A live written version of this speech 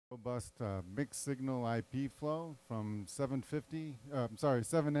Robust mixed signal IP flow from 7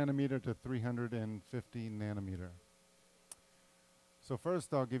 nanometer to 350 nanometer. So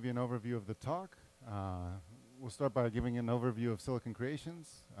first, I'll give you an overview of the talk. We'll start by giving an overview of Silicon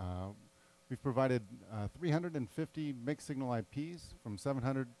Creations. We've provided 350 mixed signal IPs from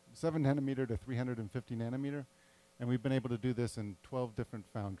 7 nanometer to 350 nanometer, and we've been able to do this in 12 different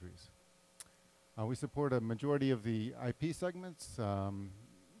foundries. We support a majority of the IP segments,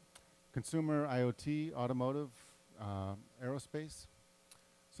 consumer, IoT, automotive, aerospace.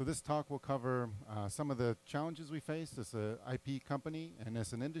 So this talk will cover some of the challenges we face as an IP company and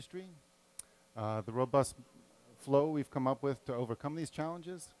as an industry, the robust flow we've come up with to overcome these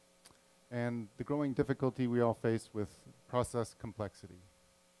challenges, and the growing difficulty we all face with process complexity.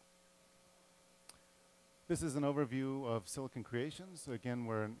 This is an overview of Silicon Creations. Again,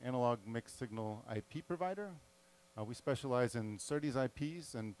 we're an analog mixed signal IP provider. We specialize in SerDes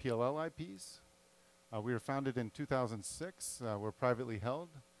IPs and PLL IPs. We were founded in 2006. We're privately held.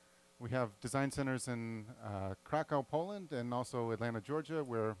 We have design centers in Krakow, Poland, and also Atlanta, Georgia,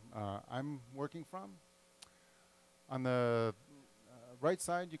 where I'm working from. On the right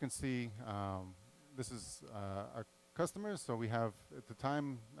side, you can see this is our customers. So we have, at the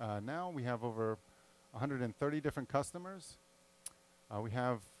time now, we have over 130 different customers. We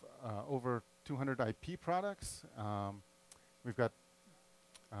have over 200 IP products. We've got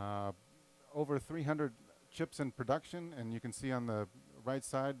over 300 chips in production, and you can see on the right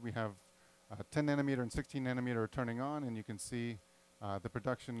side we have 10 nanometer and 16 nanometer are turning on, and you can see the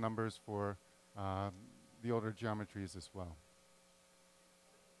production numbers for the older geometries as well.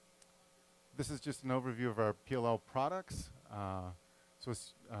 This is just an overview of our PLL products. So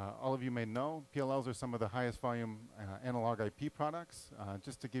as all of you may know, PLLs are some of the highest volume analog IP products.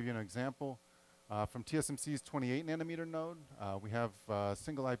 Just to give you an example, from TSMC's 28 nanometer node, we have a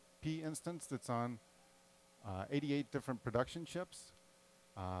single IP instance that's on 88 different production chips.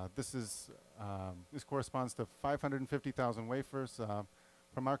 This corresponds to 550,000 wafers.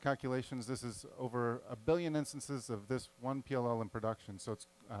 From our calculations, this is over 1 billion instances of this one PLL in production, so it's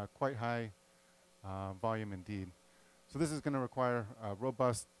quite high volume indeed. So this is going to require a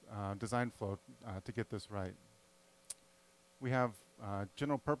robust design flow to get this right. We have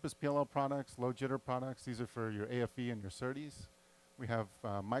general purpose PLL products, low jitter products. These are for your AFE and your SerDes. We have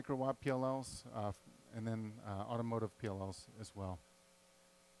microwatt PLLs and then automotive PLLs as well.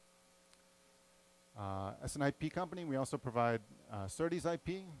 As an IP company, we also provide SerDes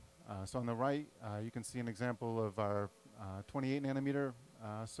IP. So on the right, you can see an example of our 28 nanometer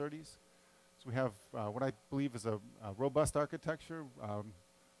SerDes. So we have what I believe is a robust architecture,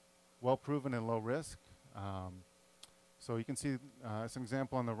 well proven and low risk. So you can see as an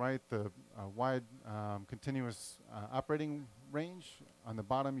example on the right, the wide continuous operating range. On the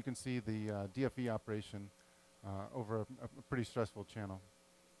bottom, you can see the DFE operation over a pretty stressful channel.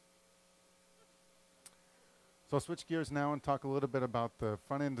 So I'll switch gears now and talk a little bit about the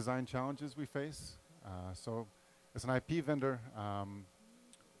front-end design challenges we face. So as an IP vendor,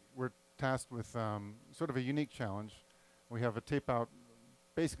 we're tasked with sort of a unique challenge. We have a tape out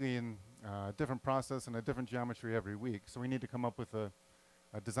basically in a different process and a different geometry every week. So we need to come up with a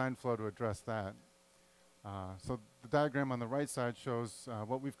design flow to address that. So the diagram on the right side shows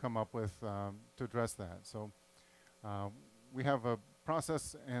what we've come up with to address that. So we have a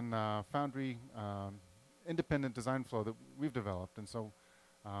process and foundry independent design flow that we've developed. And so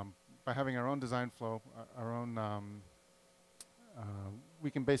by having our own design flow, our own we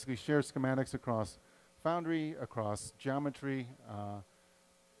can basically share schematics across foundry, across geometry,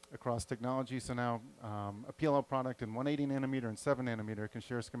 across technology. So now a PLL product in 180 nanometer and 7 nanometer can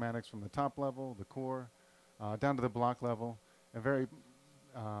share schematics from the top level, the core, down to the block level, and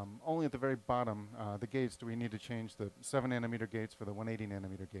only at the very bottom, the gates, do we need to change the 7 nanometer gates for the 180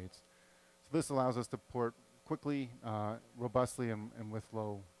 nanometer gates. So this allows us to port quickly, robustly, and with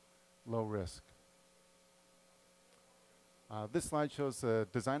low risk. This slide shows a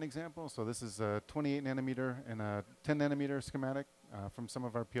design example. So this is a 28 nanometer and a 10 nanometer schematic from some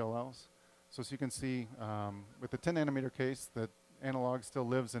of our PLLs. So as you can see, with the 10 nanometer case, that analog still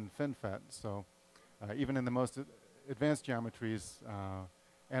lives in FinFET. So even in the most advanced geometries,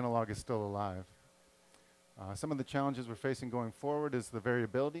 analog is still alive. Some of the challenges we're facing going forward is the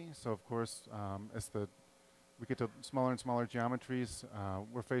variability. So of course, as we get to smaller and smaller geometries,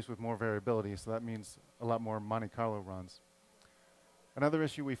 we're faced with more variability. So that means a lot more Monte Carlo runs. Another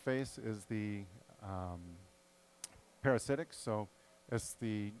issue we face is the parasitics. So as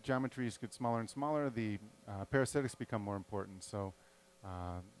the geometries get smaller and smaller, the parasitics become more important. So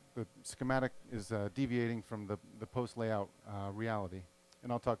the schematic is deviating from the post layout reality.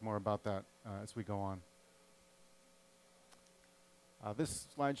 and I'll talk more about that as we go on. This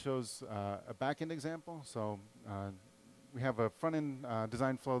slide shows a back-end example. So we have a front-end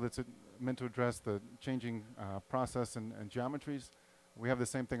design flow that's meant to address the changing process and geometries. We have the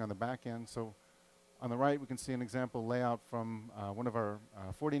same thing on the back end. So on the right, we can see an example layout from one of our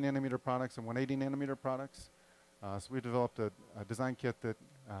 40 nanometer products and 180 nanometer products. So we developed a design kit that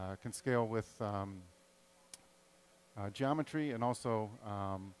can scale with geometry and also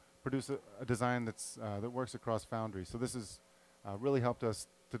produce a design that works across foundries. So this has really helped us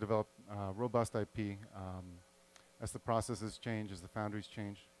to develop robust IP as the processes change, as the foundries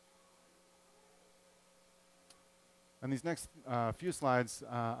change. In these next few slides,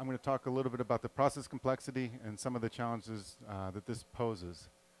 I'm going to talk a little bit about the process complexity and some of the challenges that this poses.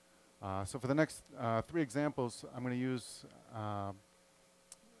 So for the next 3 examples, I'm going to use a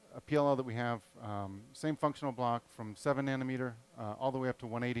PLL that we have, same functional block from 7 nanometer all the way up to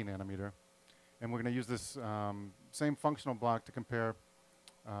 180 nanometer. And we're going to use this same functional block to compare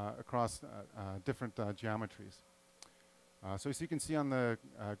across different geometries. So as you can see on the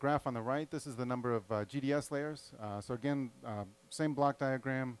graph on the right, this is the number of GDS layers. So again, same block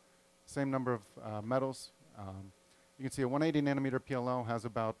diagram, same number of metals. You can see a 180 nanometer PLL has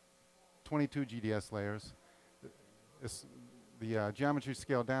about 22 GDS layers. The geometry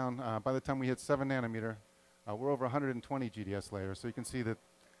scale down, by the time we hit 7 nanometer, we're over 120 GDS layers. So you can see that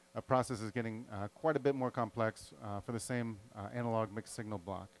a process is getting quite a bit more complex for the same analog mixed signal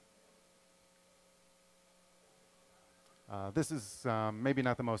block. This is maybe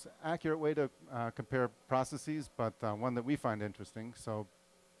not the most accurate way to compare processes, but one that we find interesting. So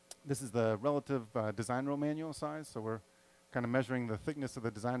this is the relative design rule manual size. So we're kind of measuring the thickness of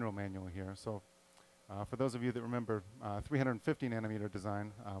the design rule manual here. So for those of you that remember 350 nanometer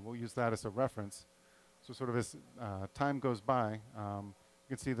design, we'll use that as a reference. So sort of as time goes by,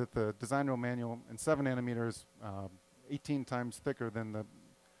 you can see that the design rule manual in 7 nanometer is 18 times thicker than the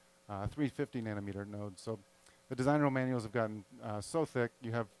 350 nanometer node. So the design rule manuals have gotten so thick,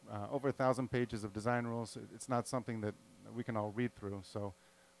 you have over 1,000 pages of design rules. It's not something that we can all read through. So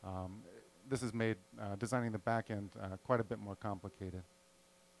this has made designing the back end quite a bit more complicated.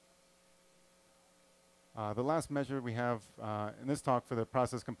 The last measure we have in this talk for the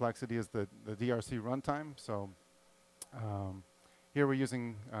process complexity is the DRC runtime. So here we're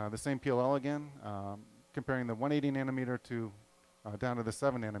using the same PLL again, comparing the 180 nanometer to down to the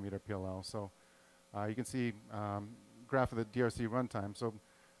 7 nanometer PLL. So you can see graph of the DRC runtime. So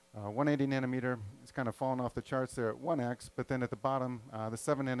 180 nanometer is kind of fallen off the charts there at 1x, but then at the bottom, the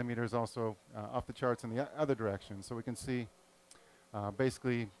 7 nanometer is also off the charts in the other direction. So we can see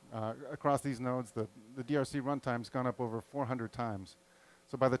basically across these nodes, the DRC runtime's gone up over 400 times.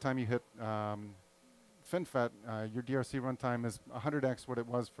 So by the time you hit FinFET, your DRC runtime is 100x what it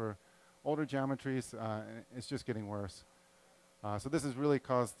was for older geometries. It's just getting worse. So this has really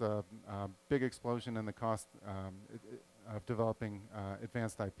caused a big explosion in the cost of developing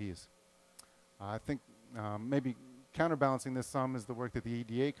advanced IPs. I think maybe counterbalancing this some is the work that the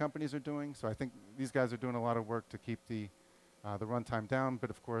EDA companies are doing. So I think these guys are doing a lot of work to keep the runtime down,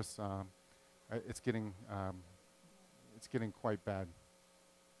 but of course it's getting quite bad.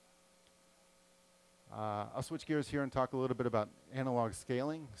 I'll switch gears here and talk a little bit about analog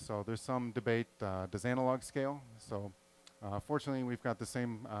scaling. So there's some debate, does analog scale? So fortunately, we've got the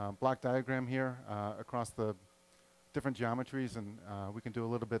same block diagram here across the different geometries, and we can do a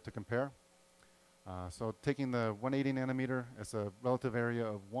little bit to compare. So taking the 180 nanometer as a relative area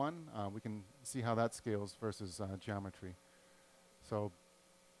of 1, we can see how that scales versus geometry. So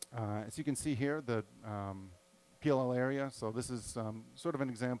as you can see here, the PLL area, so this is sort of an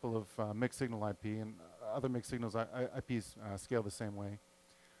example of mixed signal IP, and other mixed signals IPs scale the same way.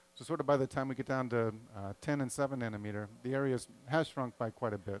 So sort of by the time we get down to 10 and 7 nanometer, the area has shrunk by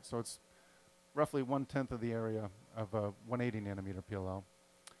quite a bit. So it's roughly 1/10 of the area of a 180 nanometer PLL.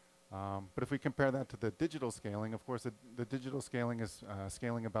 But if we compare that to the digital scaling, of course, the digital scaling is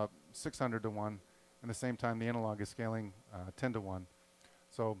scaling about 600 to 1, and at the same time, the analog is scaling 10 to 1.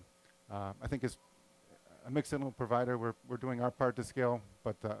 So I think as a mixed signal provider, we're doing our part to scale,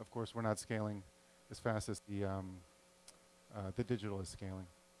 but of course, we're not scaling as fast as the digital is scaling.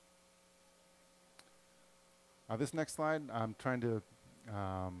 This next slide, I'm trying to,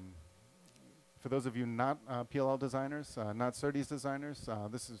 for those of you not PLL designers, not SerDes designers,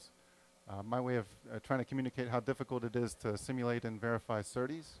 this is my way of trying to communicate how difficult it is to simulate and verify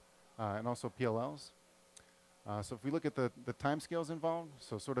SerDes and also PLLs. So if we look at the timescales involved,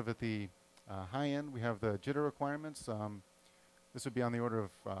 so sort of at the high end, we have the jitter requirements. This would be on the order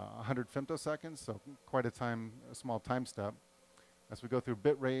of 100 femtoseconds, so quite a small time step. As we go through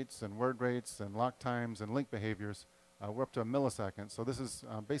bit rates and word rates and lock times and link behaviors, we're up to a millisecond. So this is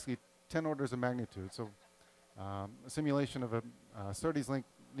basically 10 orders of magnitude. So a simulation of a SerDes link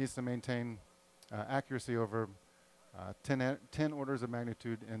needs to maintain accuracy over 10 orders of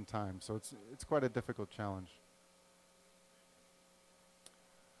magnitude in time. So it's quite a difficult challenge.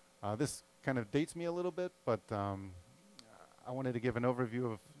 This kind of dates me a little bit, but I wanted to give an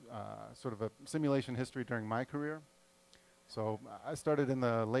overview of sort of a simulation history during my career. So I started in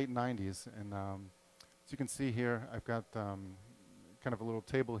the late 90s, and as you can see here, I've got kind of a little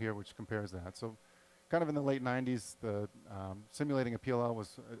table here which compares that. So kind of in the late 90s, simulating a PLL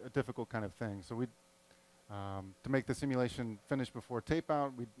was a difficult kind of thing. So to make the simulation finish before tape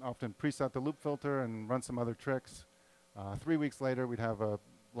out, we'd often preset the loop filter and run some other tricks. 3 weeks later, we'd have a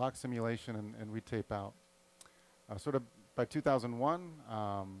lock simulation and we'd tape out. Sort of by 2001,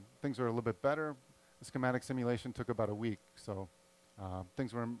 things were a little bit better. The schematic simulation took about a week, so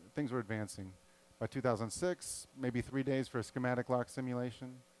things were advancing. By 2006, maybe 3 days for a schematic lock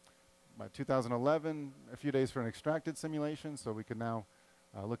simulation. By 2011, a few days for an extracted simulation, so we could now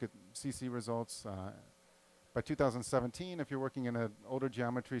look at CC results. By 2017, if you're working in an older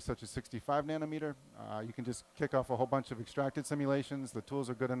geometry such as 65 nanometer, you can just kick off a whole bunch of extracted simulations. The tools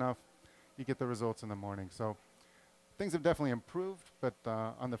are good enough. You get the results in the morning. So things have definitely improved, but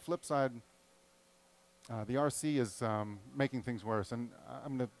on the flip side, the RC is making things worse. And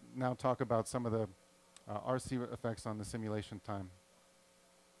I'm going to now talk about some of the RC effects on the simulation time.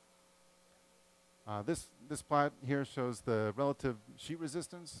 This plot here shows the relative sheet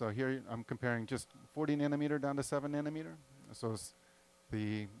resistance. So here I'm comparing just 40 nanometer down to 7 nanometer. So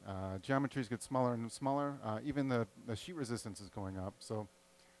the geometries get smaller and smaller. Even the sheet resistance is going up. So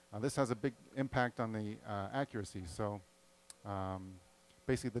this has a big impact on the accuracy. So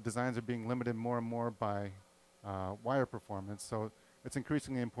basically the designs are being limited more and more by wire performance. So it's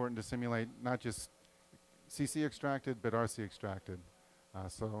increasingly important to simulate not just CC extracted, but RC extracted.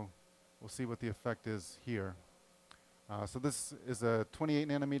 So we'll see what the effect is here. So this is a 28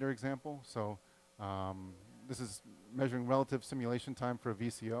 nanometer example. So this is measuring relative simulation time for a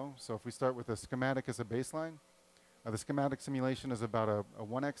VCO. So if we start with a schematic as a baseline, the schematic simulation is about a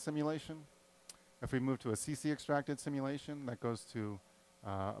 1x simulation. If we move to a CC extracted simulation, that goes to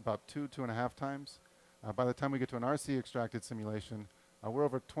about 2.5 times. By the time we get to an RC extracted simulation, we're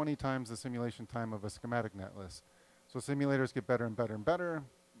over 20 times the simulation time of a schematic netlist. So simulators get better and better and better.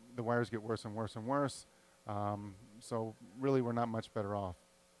 The wires get worse and worse and worse. So really, we're not much better off.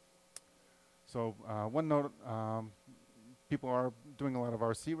 So one note, people are doing a lot of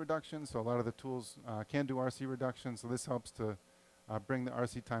RC reduction. So a lot of the tools can do RC reduction. So this helps to bring the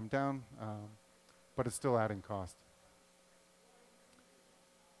RC time down, but it's still adding cost.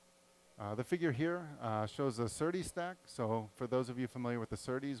 The figure here shows a SerDes stack. So for those of you familiar with the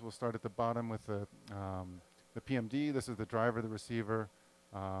SerDes, we'll start at the bottom with the PMD. This is the driver, the receiver.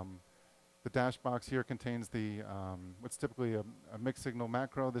 The dash box here contains what's typically a mixed signal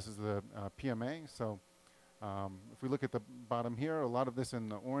macro. This is the PMA. So if we look at the bottom here, a lot of this in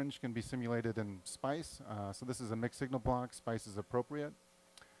the orange can be simulated in SPICE. So this is a mixed signal block. SPICE is appropriate.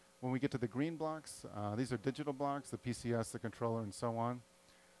 When we get to the green blocks, these are digital blocks, the PCS, the controller, and so on.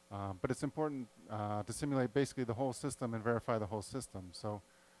 But it's important to simulate basically the whole system and verify the whole system. So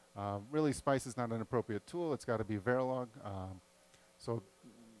really, SPICE is not an appropriate tool. It's got to be Verilog. So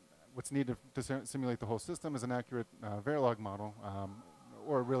what's needed to simulate the whole system is an accurate Verilog model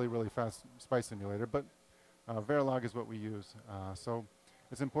or a really, really fast SPICE simulator. But Verilog is what we use. So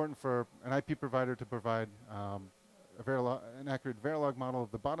it's important for an IP provider to provide an accurate Verilog model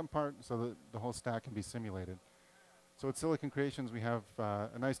of the bottom part so that the whole stack can be simulated. So at Silicon Creations, we have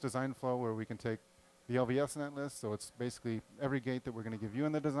a nice design flow where we can take the LVS netlist. So it's basically every gate that we're going to give you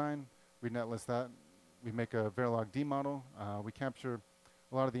in the design. We netlist that. We make a Verilog D model. We capture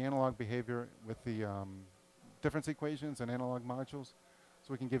a lot of the analog behavior with the difference equations and analog modules.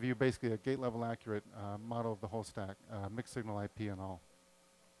 So we can give you basically a gate level accurate model of the whole stack, mixed signal IP and all.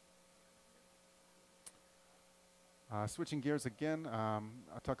 Switching gears again, I'll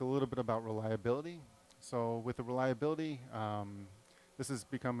talk a little bit about reliability. So with the reliability, this is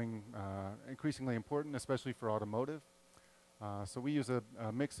becoming increasingly important, especially for automotive. So we use a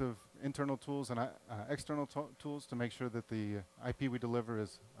mix of internal tools and external tools to make sure that the IP we deliver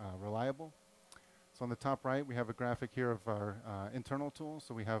is reliable. So on the top right, we have a graphic here of our internal tools.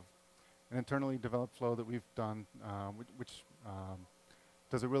 So we have an internally developed flow that we've done, which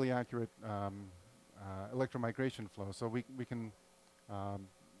does a really accurate electromigration flow. So we can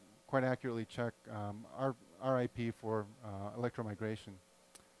quite accurately check our IP for electromigration.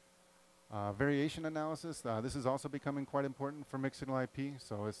 Variation analysis, this is also becoming quite important for mixed signal IP.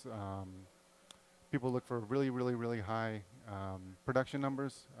 So it's, people look for really high production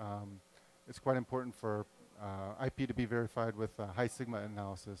numbers. It's quite important for IP to be verified with high sigma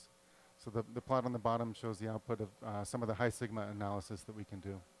analysis. So the plot on the bottom shows the output of some of the high sigma analysis that we can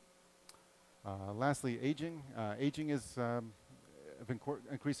do. Lastly, aging. Aging is of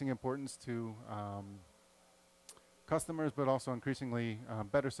increasing importance to customers, but also increasingly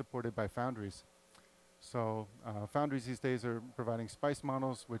better supported by foundries. So foundries these days are providing SPICE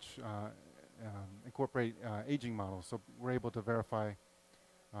models, which incorporate aging models. So we're able to verify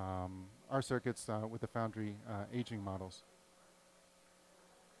our circuits with the foundry aging models.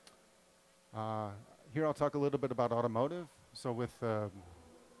 Here I'll talk a little bit about automotive. So with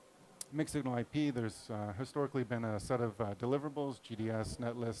mixed signal IP, there's historically been a set of deliverables, GDS,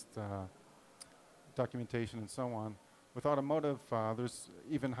 netlist, documentation, and so on. With automotive, there's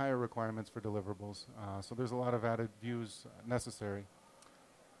even higher requirements for deliverables. So there's a lot of added views necessary.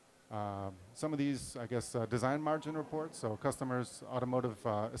 Some of these, I guess, design margin reports. So customers, automotive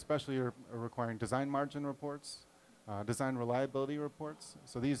especially, are requiring design margin reports, design reliability reports.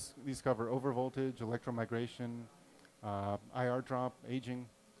 So these cover overvoltage, electromigration, IR drop, aging.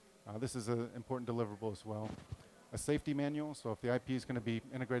 This is an important deliverable as well. A safety manual, so if the IP is going to be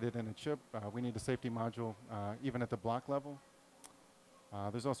integrated in a chip, we need a safety module even at the block level.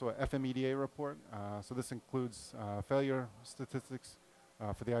 There's also a FMEDA report, so this includes failure statistics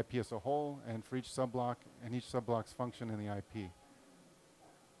for the IP as a whole and for each subblock and each subblock's function in the IP.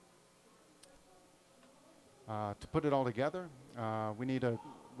 To put it all together, we need a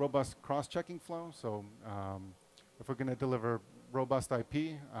robust cross-checking flow, so if we're going to deliver robust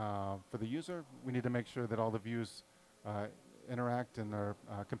IP for the user, we need to make sure that all the views interact and are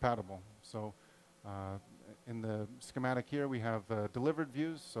compatible. So in the schematic here, we have delivered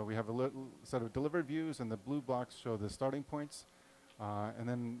views. So we have a set of delivered views, and the blue blocks show the starting points. And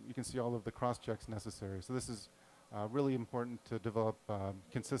then you can see all of the cross-checks necessary. So this is really important to develop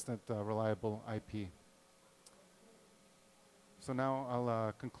consistent, reliable IP. So now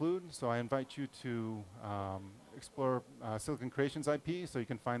I'll conclude. So I invite you to explore Silicon Creations IP. So you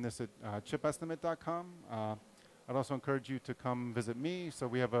can find this at ChipEstimate.com. I'd also encourage you to come visit me. So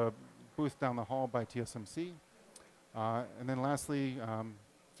we have a booth down the hall by TSMC. And then lastly,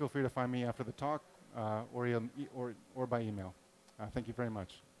 feel free to find me after the talk or by email. Thank you very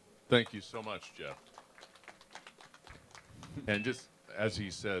much. Thank you so much, Jeff. And just as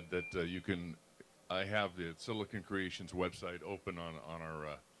he said, that you can. I have the Silicon Creations website open on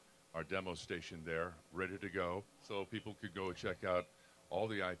our demo station there, ready to go, so people could go check out all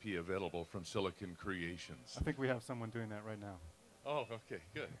the IP available from Silicon Creations. I think we have someone doing that right now. Oh, okay,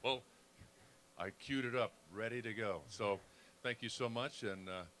 good. Well, I queued it up, ready to go. So thank you so much, and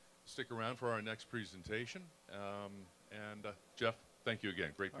stick around for our next presentation. And Jeff, thank you again.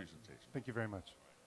 Great presentation. Thank you very much.